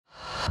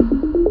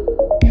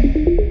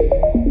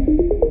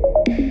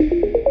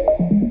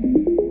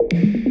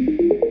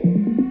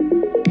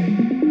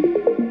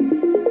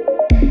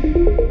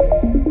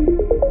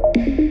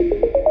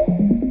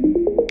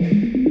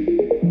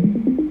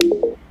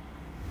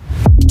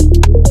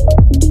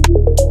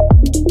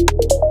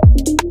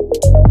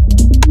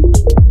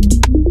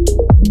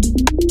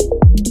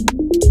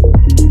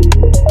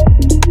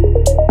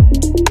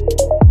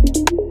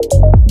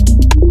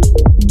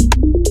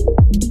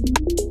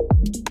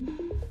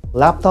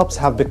Laptops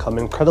have become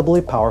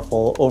incredibly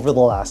powerful over the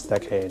last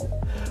decade.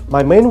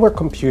 My main work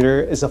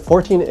computer is a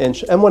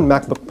 14-inch M1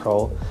 MacBook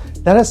Pro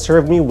that has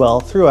served me well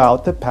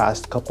throughout the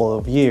past couple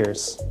of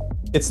years.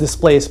 Its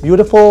display is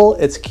beautiful,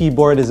 its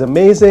keyboard is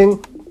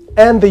amazing,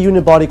 and the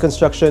unibody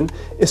construction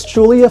is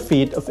truly a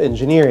feat of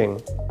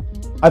engineering.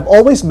 I've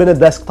always been a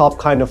desktop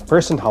kind of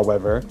person,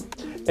 however,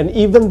 and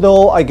even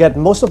though I get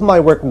most of my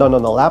work done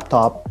on a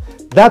laptop,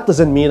 that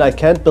doesn't mean I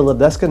can't build a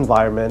desk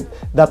environment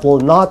that will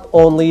not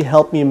only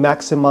help me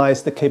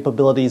maximize the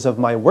capabilities of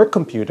my work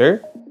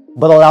computer,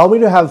 but allow me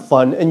to have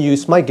fun and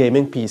use my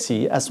gaming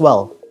PC as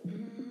well.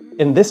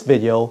 In this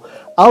video,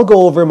 I'll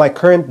go over my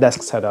current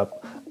desk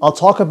setup. I'll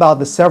talk about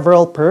the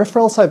several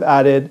peripherals I've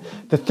added,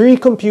 the 3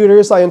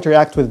 computers I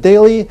interact with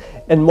daily,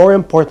 and more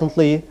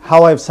importantly,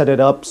 how I've set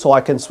it up so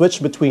I can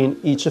switch between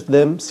each of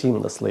them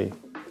seamlessly.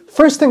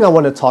 First thing I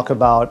want to talk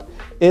about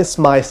is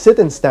my sit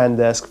and stand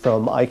desk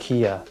from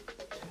IKEA.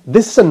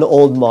 This is an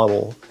old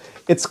model.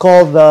 It's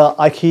called the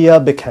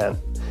IKEA Bekant.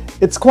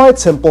 It's quite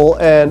simple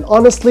and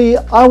honestly,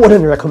 I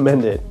wouldn't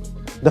recommend it.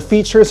 The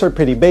features are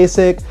pretty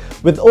basic,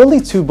 with only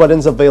 2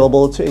 buttons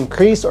available to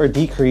increase or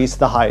decrease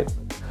the height.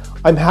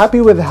 I'm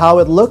happy with how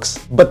it looks,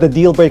 but the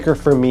deal breaker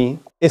for me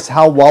is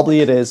how wobbly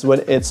it is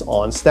when it's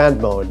on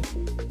stand mode.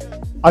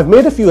 I've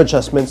made a few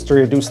adjustments to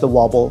reduce the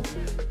wobble,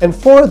 and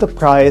for the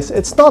price,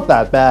 it's not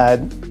that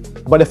bad.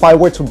 But if I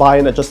were to buy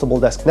an adjustable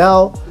desk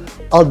now,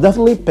 I'll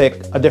definitely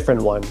pick a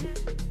different one.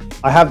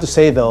 I have to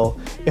say though,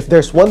 if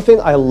there's one thing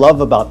I love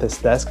about this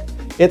desk,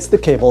 it's the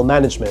cable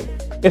management.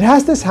 It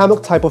has this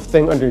hammock type of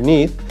thing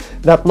underneath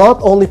that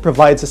not only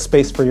provides a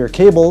space for your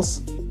cables,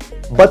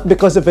 but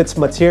because of its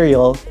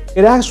material,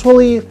 it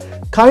actually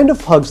kind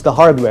of hugs the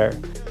hardware.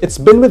 It's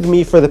been with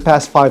me for the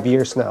past 5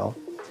 years now.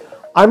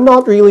 I'm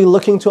not really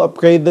looking to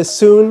upgrade this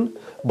soon,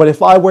 but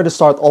if I were to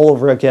start all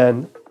over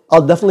again,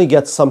 I'll definitely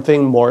get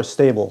something more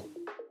stable.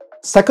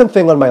 Second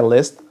thing on my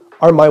list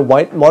are my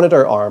white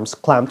monitor arms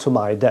clamped to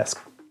my desk.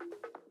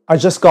 I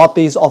just got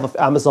these off of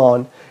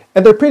Amazon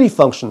and they're pretty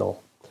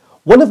functional.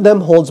 One of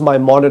them holds my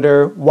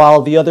monitor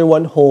while the other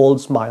one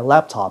holds my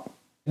laptop.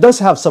 It does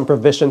have some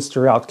provisions to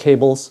route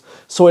cables,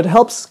 so it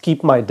helps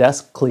keep my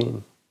desk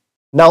clean.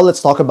 Now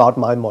let's talk about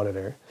my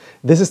monitor.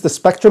 This is the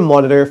Spectrum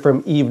monitor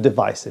from Eve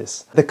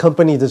Devices. The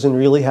company doesn't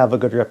really have a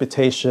good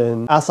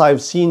reputation, as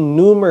I've seen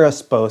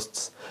numerous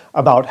posts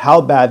about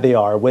how bad they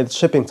are with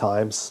shipping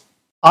times.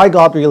 I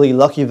got really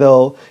lucky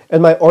though,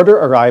 and my order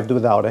arrived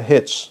without a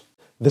hitch.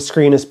 The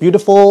screen is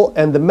beautiful,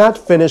 and the matte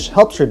finish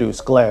helps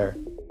reduce glare.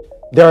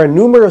 There are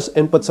numerous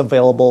inputs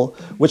available,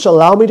 which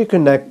allow me to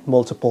connect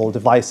multiple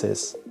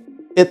devices.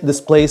 It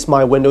displays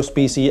my Windows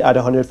PC at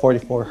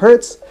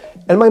 144Hz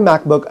and my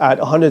MacBook at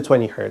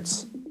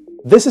 120Hz.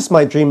 This is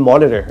my dream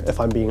monitor, if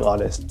I'm being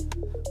honest.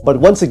 But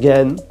once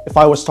again, if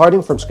I was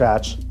starting from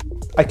scratch,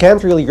 I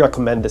can't really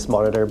recommend this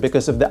monitor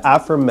because of the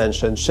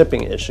aforementioned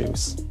shipping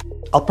issues.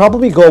 I'll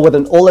probably go with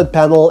an OLED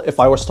panel if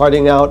I were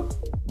starting out,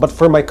 but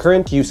for my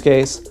current use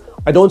case,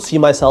 I don't see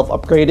myself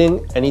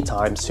upgrading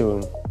anytime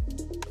soon.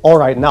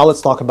 Alright, now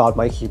let's talk about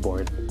my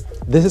keyboard.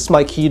 This is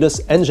my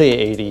Keydous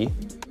NJ80,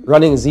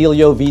 running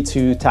Zelio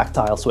V2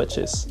 tactile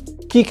switches.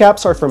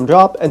 Keycaps are from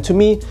Drop, and to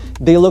me,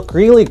 they look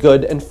really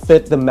good and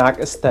fit the Mac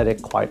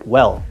aesthetic quite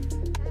well.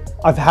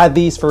 I've had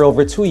these for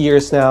over 2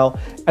 years now,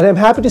 and I'm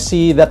happy to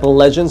see that the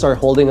Legends are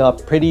holding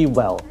up pretty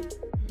well.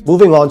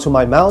 Moving on to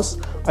my mouse,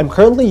 I'm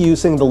currently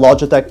using the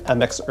Logitech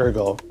MX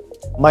Ergo.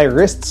 My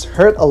wrists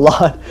hurt a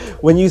lot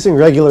when using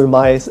regular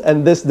mice,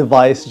 and this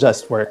device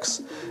just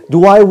works.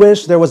 Do I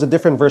wish there was a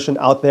different version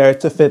out there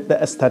to fit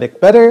the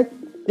aesthetic better?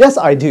 Yes,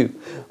 I do,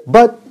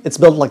 but it's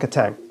built like a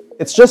tank.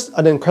 It's just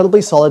an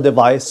incredibly solid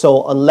device,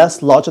 so unless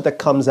Logitech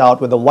comes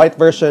out with a white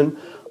version,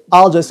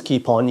 I'll just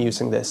keep on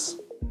using this.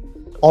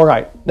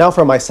 Alright, now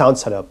for my sound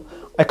setup.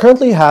 I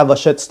currently have a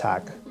Schiit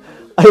stack.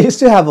 I used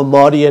to have a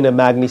Modi and a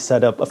Magni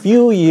setup a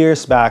few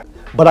years back,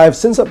 but I've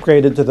since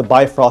upgraded to the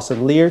Bifrost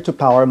and Lear to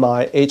power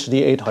my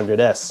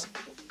HD800S.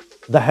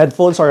 The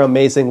headphones are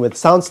amazing with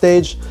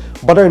soundstage,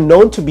 but are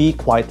known to be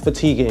quite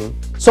fatiguing.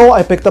 So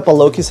I picked up a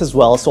Lokius as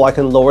well so I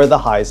can lower the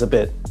highs a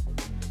bit.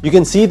 You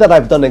can see that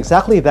I've done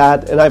exactly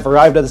that, and I've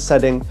arrived at a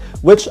setting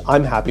which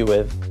I'm happy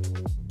with.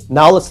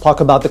 Now let's talk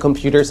about the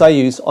computers I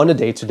use on a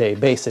day-to-day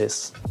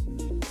basis.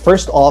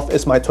 First off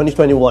is my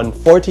 2021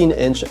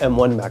 14-inch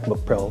M1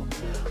 MacBook Pro.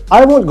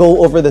 I won't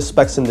go over the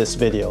specs in this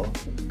video.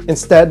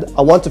 Instead,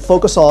 I want to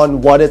focus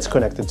on what it's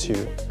connected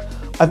to.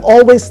 I've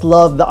always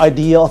loved the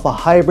idea of a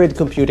hybrid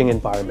computing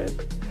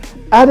environment.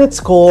 At its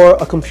core,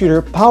 a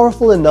computer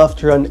powerful enough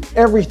to run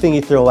everything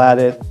you throw at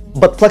it,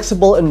 but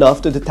flexible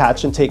enough to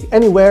detach and take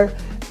anywhere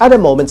at a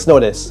moment's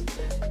notice.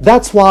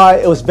 That's why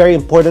it was very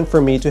important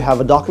for me to have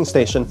a docking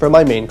station for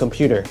my main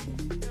computer.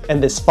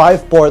 And this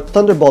 5-port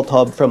Thunderbolt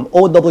Hub from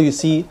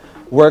OWC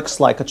works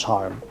like a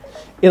charm.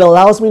 It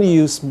allows me to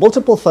use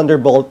multiple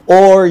Thunderbolt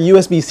or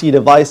USB-C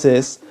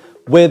devices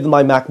with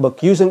my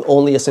MacBook using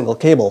only a single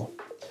cable.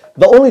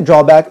 The only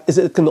drawback is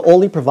it can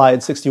only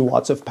provide 60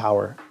 watts of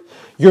power.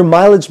 Your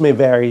mileage may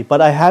vary,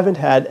 but I haven't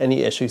had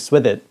any issues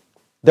with it.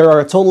 There are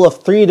a total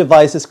of 3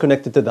 devices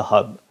connected to the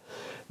hub.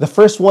 The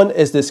first one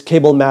is this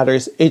Cable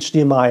Matters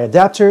HDMI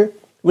adapter,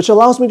 which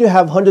allows me to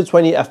have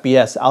 120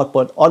 FPS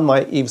output on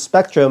my EVE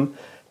Spectrum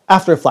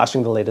after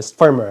flashing the latest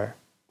firmware.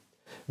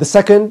 The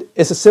second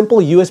is a simple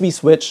USB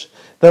switch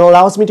that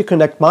allows me to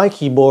connect my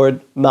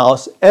keyboard,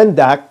 mouse, and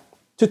DAC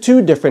to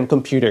two different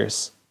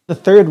computers. The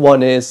third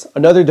one is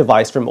another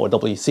device from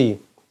OWC.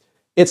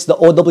 It's the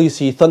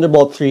OWC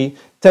Thunderbolt 3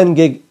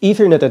 10GB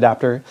Ethernet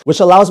adapter,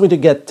 which allows me to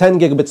get 10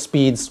 gigabit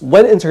speeds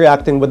when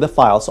interacting with the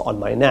files on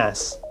my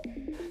NAS.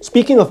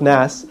 Speaking of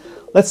NAS,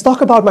 let's talk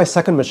about my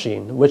second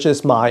machine, which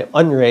is my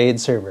Unraid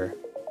Server.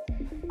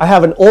 I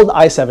have an old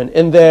i7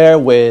 in there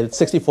with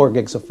 64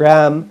 gigs of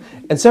RAM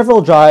and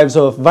several drives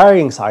of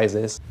varying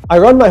sizes. I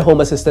run my Home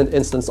Assistant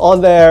instance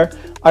on there,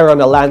 I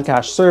run a LAN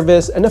cache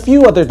service, and a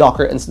few other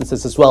Docker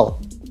instances as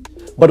well.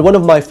 But one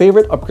of my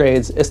favorite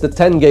upgrades is the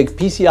 10GB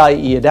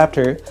PCIe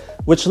adapter,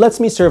 which lets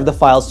me serve the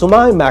files to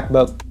my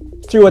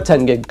MacBook through a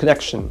 10GB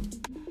connection.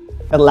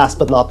 And last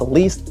but not the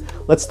least,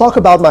 let's talk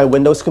about my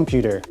Windows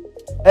computer.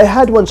 I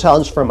had one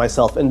challenge for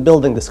myself in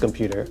building this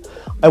computer.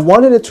 I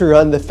wanted it to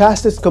run the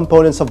fastest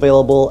components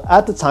available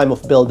at the time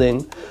of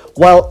building,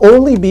 while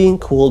only being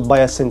cooled by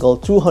a single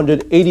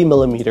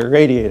 280mm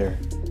radiator.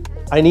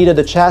 I needed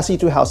a chassis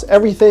to house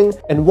everything,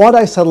 and what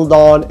I settled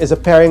on is a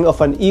pairing of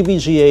an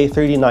EVGA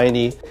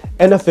 3090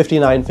 and a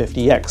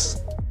 5950X.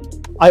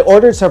 I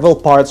ordered several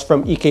parts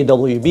from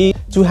EKWB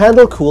to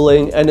handle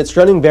cooling, and it's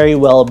running very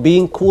well,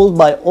 being cooled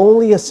by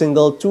only a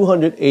single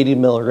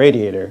 280mm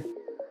radiator.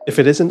 If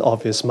it isn't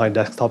obvious, my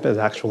desktop is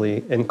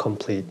actually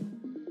incomplete.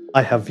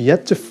 I have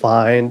yet to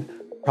find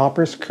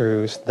proper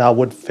screws that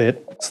would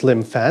fit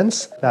slim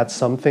fans. That's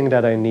something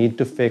that I need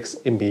to fix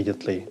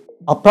immediately.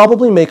 I'll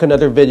probably make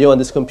another video on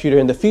this computer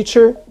in the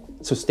future,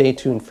 so stay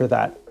tuned for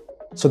that.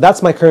 So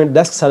that's my current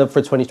desk setup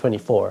for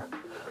 2024.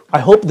 I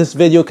hope this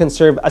video can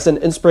serve as an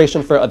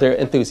inspiration for other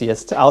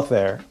enthusiasts out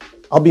there.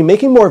 I'll be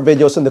making more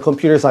videos on the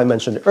computers I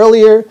mentioned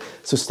earlier,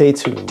 so stay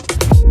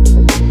tuned.